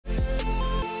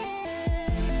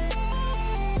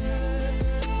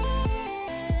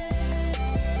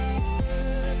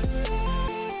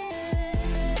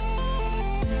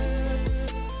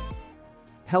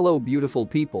Hello beautiful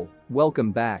people,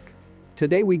 welcome back.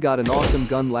 Today we got an awesome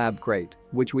gun lab crate,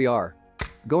 which we are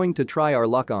going to try our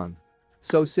luck on.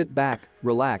 So sit back,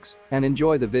 relax, and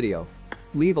enjoy the video.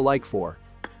 Leave a like for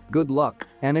good luck,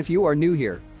 and if you are new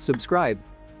here, subscribe.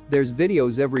 There's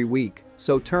videos every week,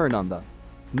 so turn on the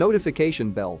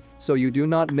notification bell so you do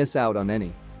not miss out on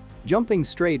any. Jumping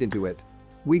straight into it.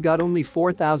 We got only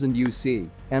 4000 UC,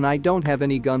 and I don't have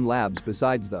any gun labs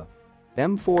besides the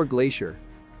M4 Glacier.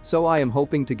 So I am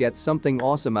hoping to get something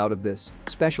awesome out of this,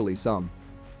 especially some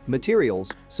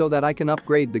materials, so that I can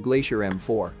upgrade the Glacier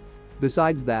M4.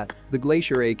 Besides that, the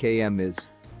Glacier AKM is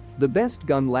the best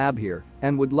gun lab here,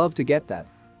 and would love to get that.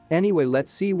 Anyway,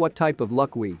 let's see what type of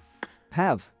luck we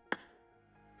have.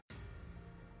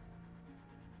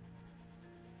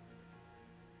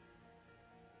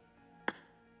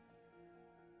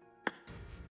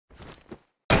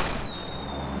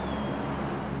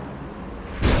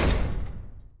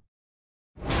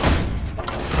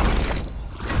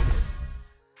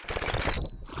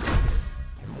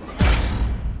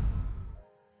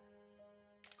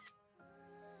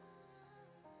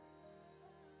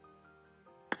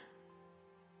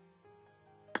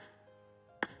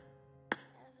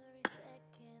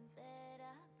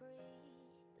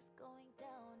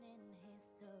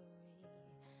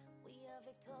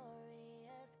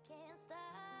 Victorious, can't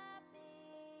stop me.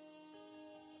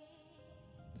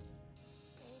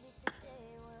 Maybe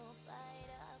today we'll fight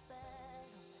our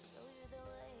battles. I'll show you the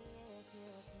way if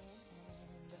you can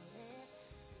handle it.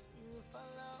 You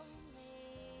follow me.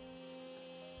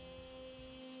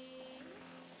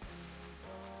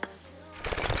 For you, no matter what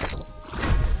circumstance or no, I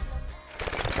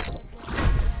won't back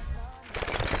down.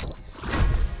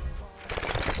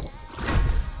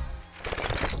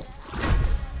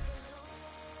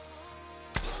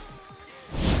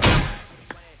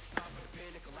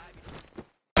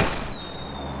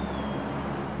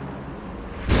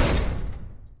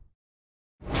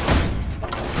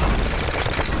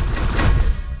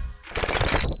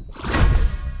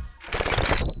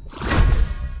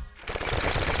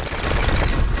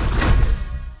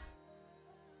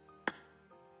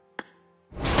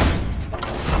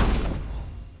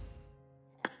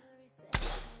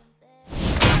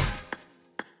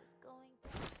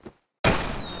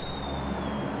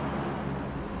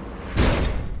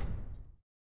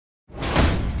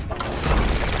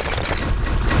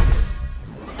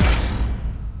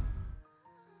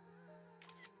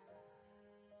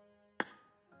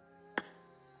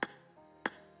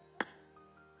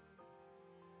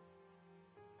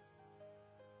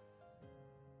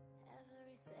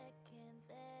 Second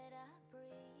that I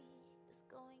breathe is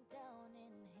going down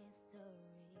in history.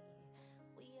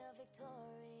 We are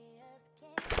victorious,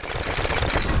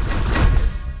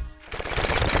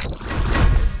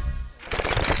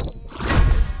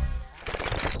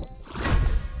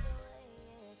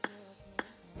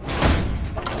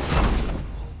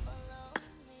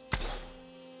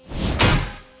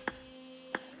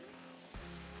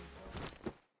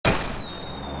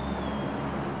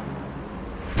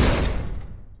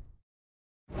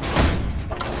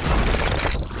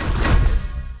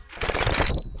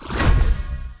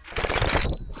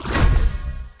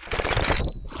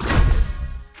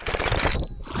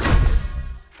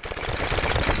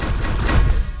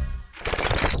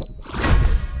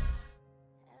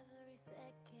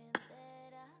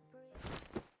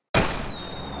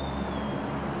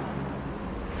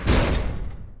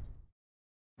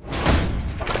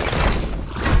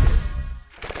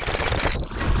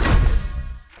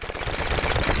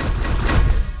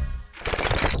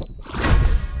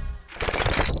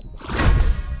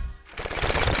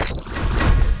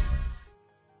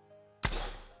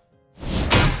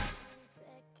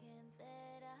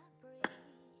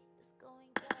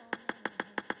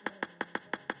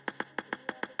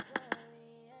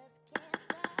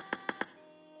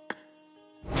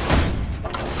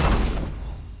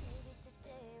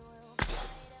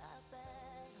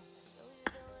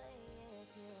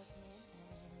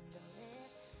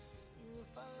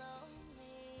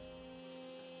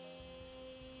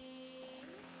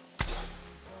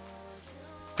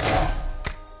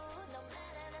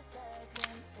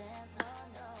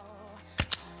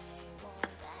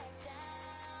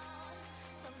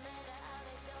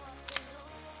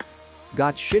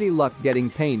 Got shitty luck getting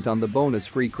paint on the bonus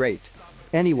free crate.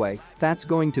 Anyway, that's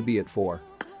going to be it for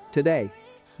today.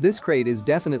 This crate is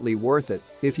definitely worth it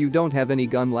if you don't have any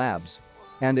gun labs.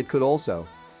 And it could also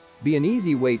be an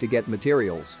easy way to get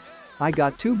materials. I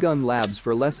got 2 gun labs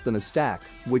for less than a stack,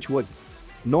 which would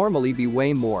normally be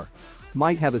way more.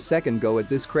 Might have a second go at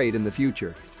this crate in the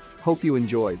future. Hope you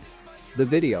enjoyed the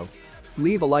video.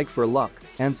 Leave a like for luck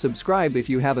and subscribe if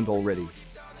you haven't already.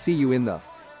 See you in the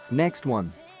next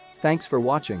one. Thanks for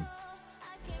watching.